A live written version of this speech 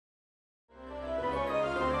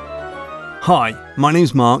Hi, my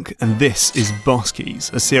name's Mark, and this is Boss Keys,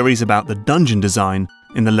 a series about the dungeon design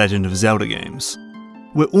in the Legend of Zelda games.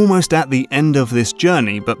 We're almost at the end of this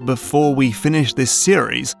journey, but before we finish this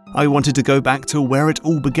series, I wanted to go back to where it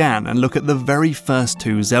all began and look at the very first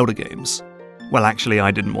two Zelda games. Well, actually I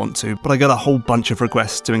didn't want to, but I got a whole bunch of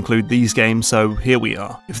requests to include these games, so here we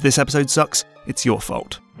are. If this episode sucks, it's your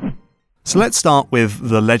fault. So let's start with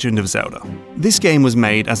The Legend of Zelda. This game was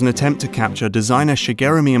made as an attempt to capture designer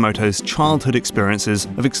Shigeru Miyamoto's childhood experiences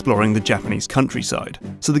of exploring the Japanese countryside.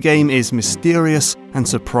 So the game is mysterious and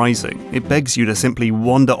surprising. It begs you to simply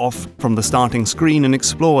wander off from the starting screen and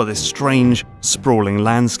explore this strange, sprawling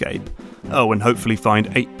landscape. Oh, and hopefully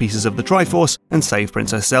find 8 pieces of the Triforce and save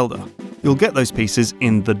Princess Zelda. You'll get those pieces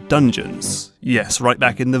in the dungeons. Yes, right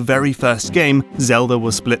back in the very first game, Zelda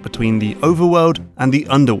was split between the overworld and the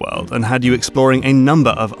underworld, and had you exploring a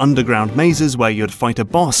number of underground mazes where you'd fight a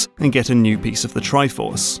boss and get a new piece of the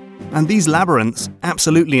Triforce. And these labyrinths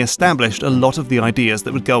absolutely established a lot of the ideas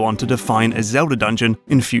that would go on to define a Zelda dungeon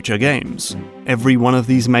in future games. Every one of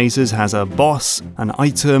these mazes has a boss, an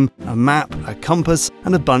item, a map, a compass,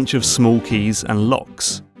 and a bunch of small keys and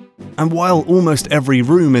locks. And while almost every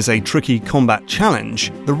room is a tricky combat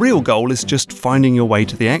challenge, the real goal is just finding your way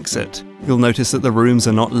to the exit. You'll notice that the rooms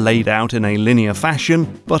are not laid out in a linear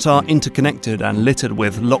fashion, but are interconnected and littered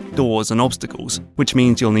with locked doors and obstacles, which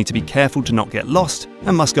means you'll need to be careful to not get lost,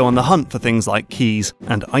 and must go on the hunt for things like keys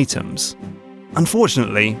and items.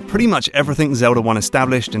 Unfortunately, pretty much everything Zelda I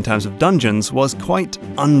established in terms of dungeons was quite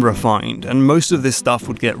unrefined, and most of this stuff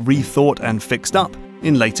would get rethought and fixed up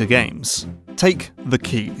in later games. Take the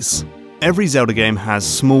keys. Every Zelda game has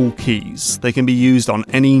small keys. They can be used on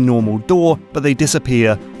any normal door, but they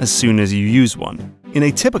disappear as soon as you use one. In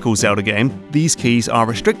a typical Zelda game, these keys are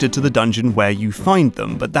restricted to the dungeon where you find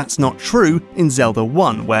them, but that's not true in Zelda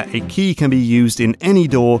I, where a key can be used in any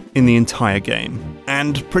door in the entire game.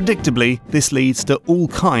 And predictably, this leads to all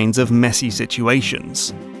kinds of messy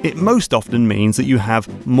situations. It most often means that you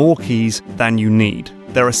have more keys than you need.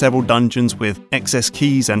 There are several dungeons with excess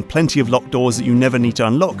keys and plenty of locked doors that you never need to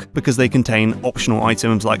unlock because they contain optional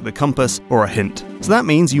items like the compass or a hint. So that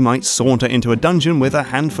means you might saunter into a dungeon with a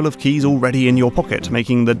handful of keys already in your pocket,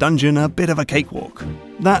 making the dungeon a bit of a cakewalk.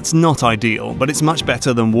 That's not ideal, but it's much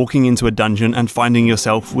better than walking into a dungeon and finding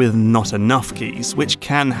yourself with not enough keys, which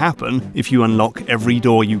can happen if you unlock every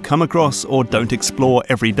door you come across or don't explore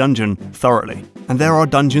every dungeon thoroughly. And there are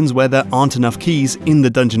dungeons where there aren't enough keys in the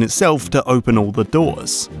dungeon itself to open all the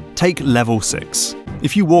doors. Take level 6.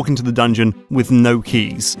 If you walk into the dungeon with no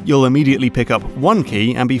keys, you'll immediately pick up one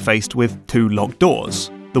key and be faced with 2 locked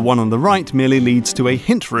doors. The one on the right merely leads to a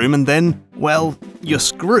hint room, and then, well, you're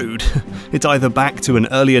screwed. It's either back to an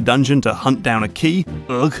earlier dungeon to hunt down a key,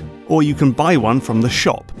 or you can buy one from the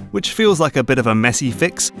shop, which feels like a bit of a messy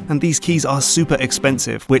fix, and these keys are super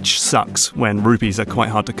expensive, which sucks when rupees are quite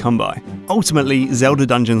hard to come by. Ultimately, Zelda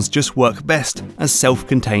dungeons just work best as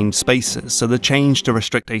self-contained spaces, so the change to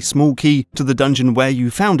restrict a small key to the dungeon where you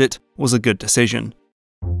found it was a good decision.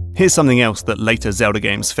 Here's something else that later Zelda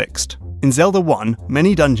games fixed. In Zelda I,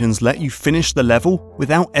 many dungeons let you finish the level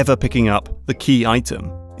without ever picking up the key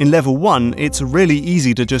item. In level 1, it's really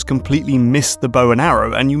easy to just completely miss the bow and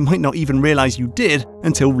arrow, and you might not even realize you did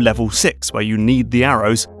until level 6, where you need the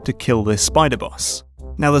arrows to kill this spider boss.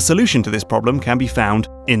 Now, the solution to this problem can be found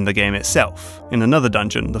in the game itself. In another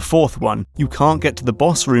dungeon, the 4th one, you can't get to the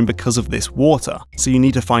boss room because of this water, so you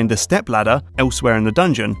need to find the step ladder elsewhere in the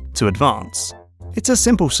dungeon to advance. It's a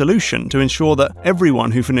simple solution to ensure that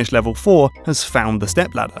everyone who finished level 4 has found the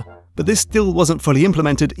stepladder, but this still wasn't fully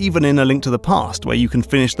implemented even in A Link to the Past, where you can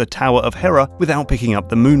finish the Tower of Hera without picking up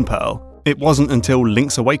the Moon Pearl. It wasn't until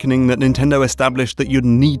Link's Awakening that Nintendo established that you'd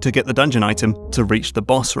need to get the dungeon item to reach the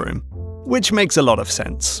boss room. Which makes a lot of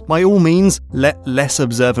sense. By all means, let less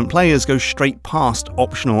observant players go straight past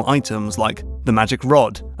optional items like the magic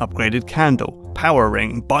rod, upgraded candle, power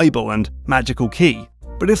ring, Bible, and magical key.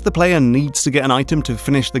 But if the player needs to get an item to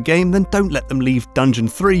finish the game, then don't let them leave Dungeon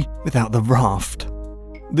 3 without the raft.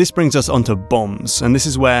 This brings us onto bombs, and this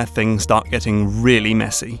is where things start getting really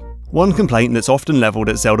messy. One complaint that's often levelled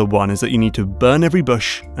at Zelda 1 is that you need to burn every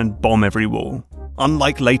bush and bomb every wall.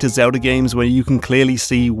 Unlike later Zelda games where you can clearly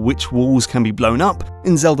see which walls can be blown up,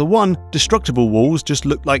 in Zelda 1, destructible walls just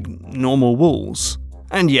look like normal walls.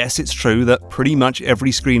 And yes, it's true that pretty much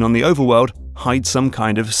every screen on the overworld hides some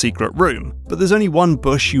kind of secret room, but there's only one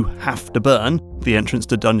bush you have to burn, the entrance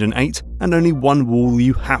to Dungeon 8, and only one wall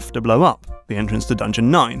you have to blow up, the entrance to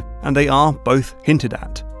Dungeon 9, and they are both hinted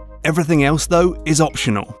at. Everything else, though, is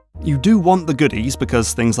optional. You do want the goodies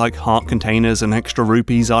because things like heart containers and extra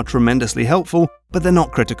rupees are tremendously helpful, but they're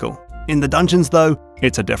not critical. In the dungeons though,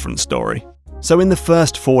 it's a different story. So in the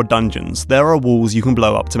first 4 dungeons, there are walls you can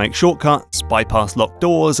blow up to make shortcuts, bypass locked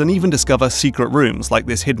doors, and even discover secret rooms like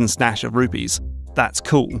this hidden stash of rupees. That's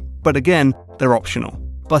cool, but again, they're optional.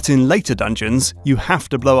 But in later dungeons, you have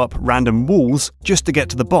to blow up random walls just to get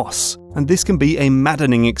to the boss, and this can be a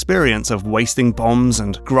maddening experience of wasting bombs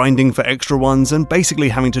and grinding for extra ones and basically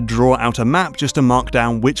having to draw out a map just to mark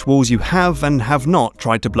down which walls you have and have not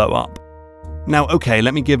tried to blow up. Now okay,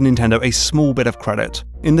 let me give Nintendo a small bit of credit.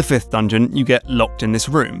 In the 5th dungeon, you get locked in this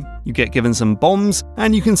room. You get given some bombs,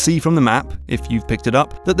 and you can see from the map, if you've picked it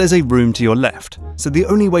up, that there's a room to your left. So the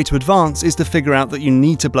only way to advance is to figure out that you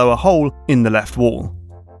need to blow a hole in the left wall.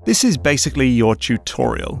 This is basically your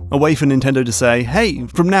tutorial, a way for Nintendo to say, hey,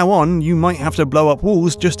 from now on, you might have to blow up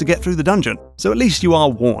walls just to get through the dungeon. So at least you are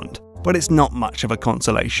warned. But it's not much of a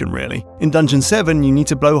consolation, really. In Dungeon 7, you need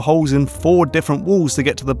to blow holes in 4 different walls to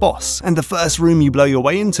get to the boss, and the first room you blow your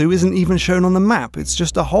way into isn't even shown on the map, it's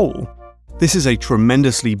just a hole. This is a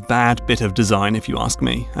tremendously bad bit of design if you ask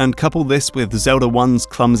me, and couple this with Zelda 1's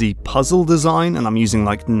clumsy puzzle design, and I'm using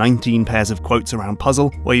like 19 pairs of quotes around puzzle,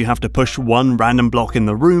 where you have to push one random block in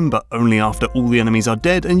the room but only after all the enemies are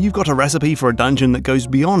dead, and you've got a recipe for a dungeon that goes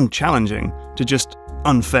beyond challenging to just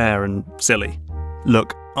unfair and silly.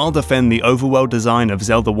 Look, I'll defend the overworld design of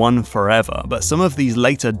Zelda 1 forever, but some of these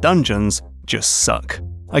later dungeons just suck.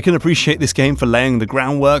 I can appreciate this game for laying the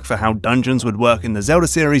groundwork for how dungeons would work in the Zelda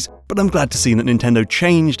series, but I'm glad to see that Nintendo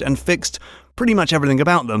changed and fixed pretty much everything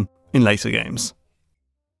about them in later games.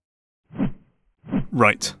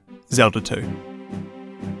 Right, Zelda 2.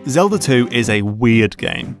 Zelda 2 is a weird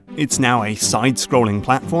game. It's now a side-scrolling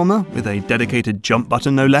platformer, with a dedicated jump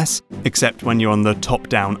button no less, except when you're on the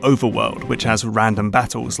top-down overworld, which has random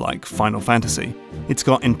battles like Final Fantasy. It's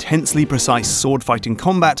got intensely precise sword-fighting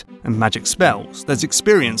combat and magic spells, there's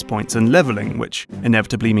experience points and leveling, which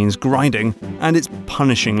inevitably means grinding, and it's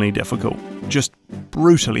punishingly difficult, just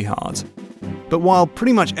brutally hard. But while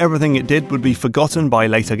pretty much everything it did would be forgotten by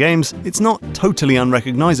later games, it's not totally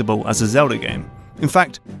unrecognizable as a Zelda game. In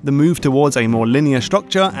fact, the move towards a more linear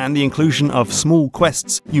structure and the inclusion of small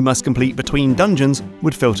quests you must complete between dungeons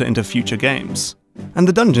would filter into future games. And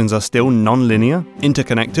the dungeons are still non-linear,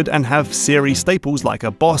 interconnected, and have series staples like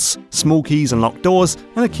a boss, small keys and locked doors,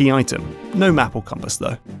 and a key item. No map or compass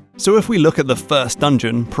though. So if we look at the first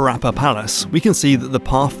dungeon, Parappa Palace, we can see that the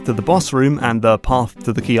path to the boss room and the path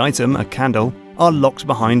to the key item, a candle, are locked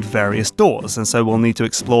behind various doors, and so we'll need to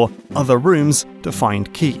explore other rooms to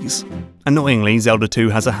find keys. Annoyingly, Zelda 2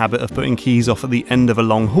 has a habit of putting keys off at the end of a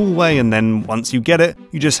long hallway, and then once you get it,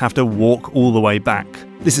 you just have to walk all the way back.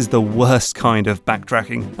 This is the worst kind of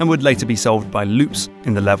backtracking, and would later be solved by loops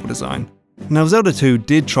in the level design. Now, Zelda 2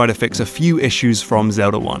 did try to fix a few issues from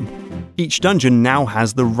Zelda 1. Each dungeon now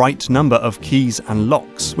has the right number of keys and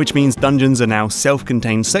locks, which means dungeons are now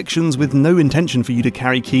self-contained sections with no intention for you to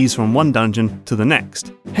carry keys from one dungeon to the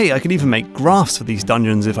next. Hey, I could even make graphs for these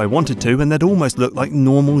dungeons if I wanted to, and they'd almost look like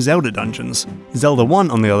normal Zelda dungeons. Zelda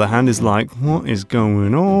 1, on the other hand, is like, what is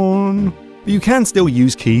going on? But you can still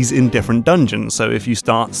use keys in different dungeons, so if you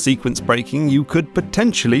start sequence breaking, you could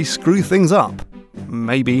potentially screw things up.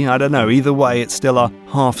 Maybe, I don't know, either way it's still a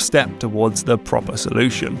half step towards the proper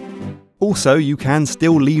solution. Also, you can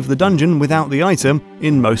still leave the dungeon without the item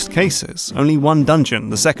in most cases. Only one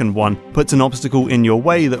dungeon, the second one, puts an obstacle in your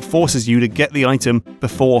way that forces you to get the item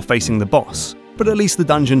before facing the boss. But at least the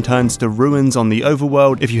dungeon turns to ruins on the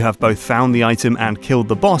overworld if you have both found the item and killed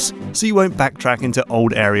the boss, so you won't backtrack into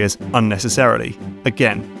old areas unnecessarily.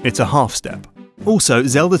 Again, it's a half step. Also,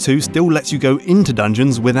 Zelda 2 still lets you go into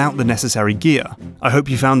dungeons without the necessary gear. I hope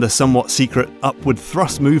you found the somewhat secret upward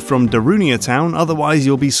thrust move from Darunia Town, otherwise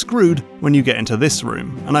you'll be screwed when you get into this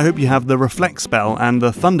room. And I hope you have the Reflect spell and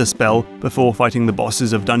the Thunder spell before fighting the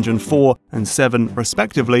bosses of Dungeon 4 and 7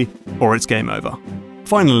 respectively, or it's game over.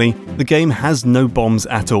 Finally, the game has no bombs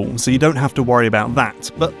at all, so you don't have to worry about that,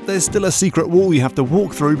 but there's still a secret wall you have to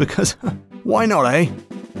walk through because why not, eh?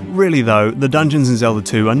 Really though, the dungeons in Zelda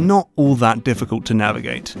 2 are not all that difficult to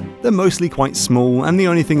navigate. They're mostly quite small, and the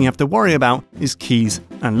only thing you have to worry about is keys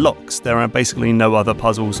and locks. There are basically no other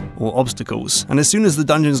puzzles or obstacles, and as soon as the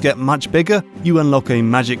dungeons get much bigger, you unlock a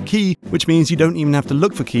magic key, which means you don't even have to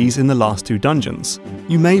look for keys in the last 2 dungeons.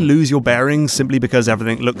 You may lose your bearings simply because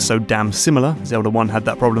everything looks so damn similar, Zelda 1 had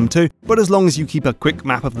that problem too, but as long as you keep a quick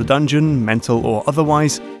map of the dungeon, mental or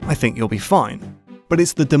otherwise, I think you'll be fine. But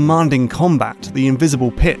it's the demanding combat, the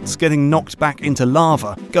invisible pits, getting knocked back into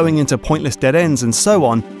lava, going into pointless dead ends and so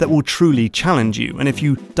on that will truly challenge you, and if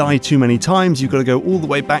you die too many times you've got to go all the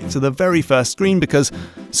way back to the very first screen because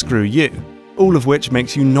screw you. all of which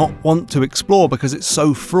makes you not want to explore because it's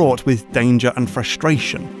so fraught with danger and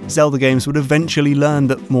frustration. Zelda games would eventually learn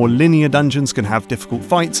that more linear dungeons can have difficult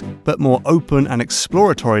fights, but more open and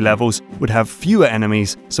exploratory levels would have fewer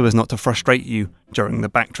enemies so as not to frustrate you during the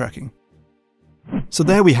backtracking. So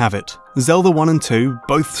there we have it. Zelda 1 and 2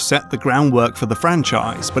 both set the groundwork for the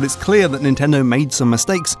franchise, but it's clear that Nintendo made some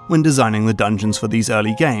mistakes when designing the dungeons for these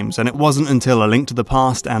early games, and it wasn't until A Link to the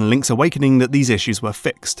Past and Link's Awakening that these issues were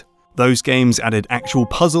fixed. Those games added actual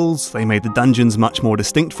puzzles, they made the dungeons much more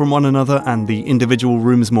distinct from one another and the individual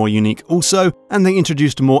rooms more unique also, and they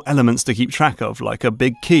introduced more elements to keep track of, like a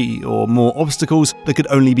big key or more obstacles that could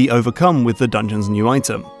only be overcome with the dungeon's new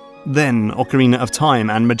item. Then, Ocarina of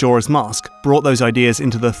Time and Majora's Mask brought those ideas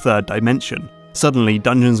into the third dimension. Suddenly,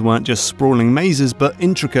 dungeons weren't just sprawling mazes, but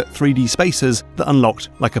intricate 3D spaces that unlocked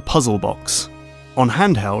like a puzzle box. On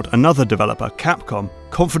handheld, another developer, Capcom,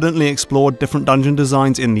 confidently explored different dungeon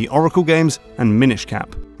designs in the Oracle games and Minish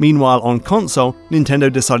Cap. Meanwhile, on console,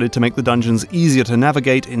 Nintendo decided to make the dungeons easier to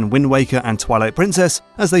navigate in Wind Waker and Twilight Princess,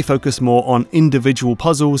 as they focus more on individual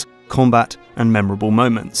puzzles, combat, and memorable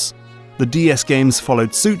moments. The DS games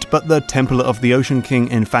followed suit, but the Temple of the Ocean King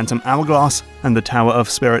in Phantom Hourglass and the Tower of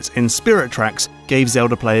Spirits in Spirit Tracks gave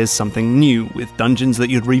Zelda players something new, with dungeons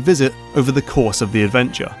that you'd revisit over the course of the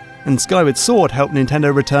adventure. And Skyward Sword helped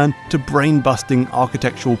Nintendo return to brain-busting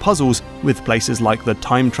architectural puzzles with places like the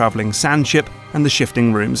time-travelling sand ship and the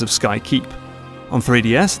shifting rooms of Sky Keep. On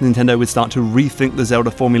 3DS, Nintendo would start to rethink the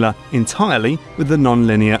Zelda formula entirely with the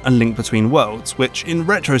non-linear A Link Between Worlds, which in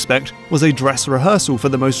retrospect was a dress rehearsal for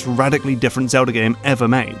the most radically different Zelda game ever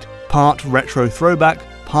made. Part retro throwback,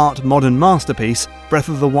 part modern masterpiece, Breath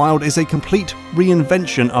of the Wild is a complete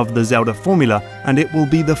reinvention of the Zelda formula, and it will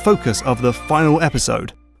be the focus of the final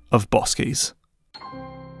episode of Boss Keys.